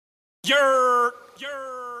Yo,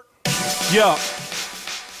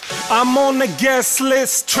 I'm on the guest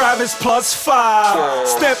list, Travis +5.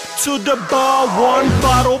 Step to the bar, 1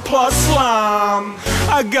 bottle plus lime.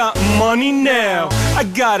 I got money now, I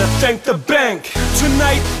gotta thank the bank.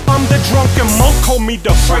 Tonight I'm the drunken monk, call me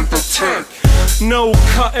the Frank the Tank. No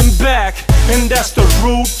cutting back, and that's the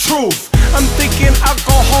rude truth. I'm thinking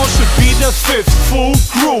alcohol should be the 5th food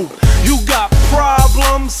group. You got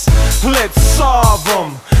problems? Let's solve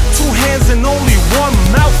them. 2 hands and only 1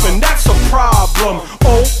 mouth, and that's a problem.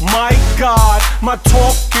 Oh my God, my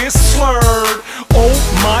talk is slurred. Oh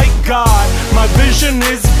my God, my vision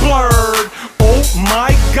is blurred. Oh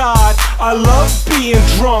my God, I love being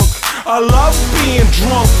drunk. I love being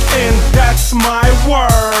drunk, and that's my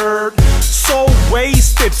word. So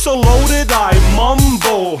wasted, so loaded, I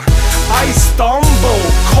mumble. I stumble,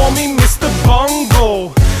 call me Mr.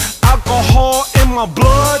 Bungle. Alcohol in my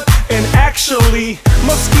blood, and actually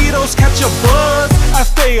mosquitoes catch a buzz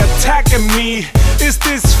as they attacking me. Is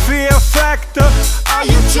this fear factor? Are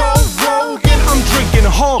you Joe Rogan? I'm drinking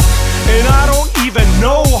Hulk, and I don't even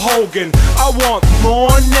know Hogan. I want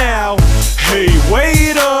more now. Hey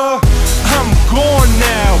waiter, I'm gone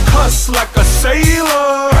now. Cuss like a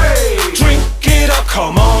sailor. Hey, drink it up,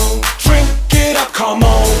 come on. Drink it up, come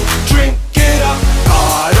on. Drink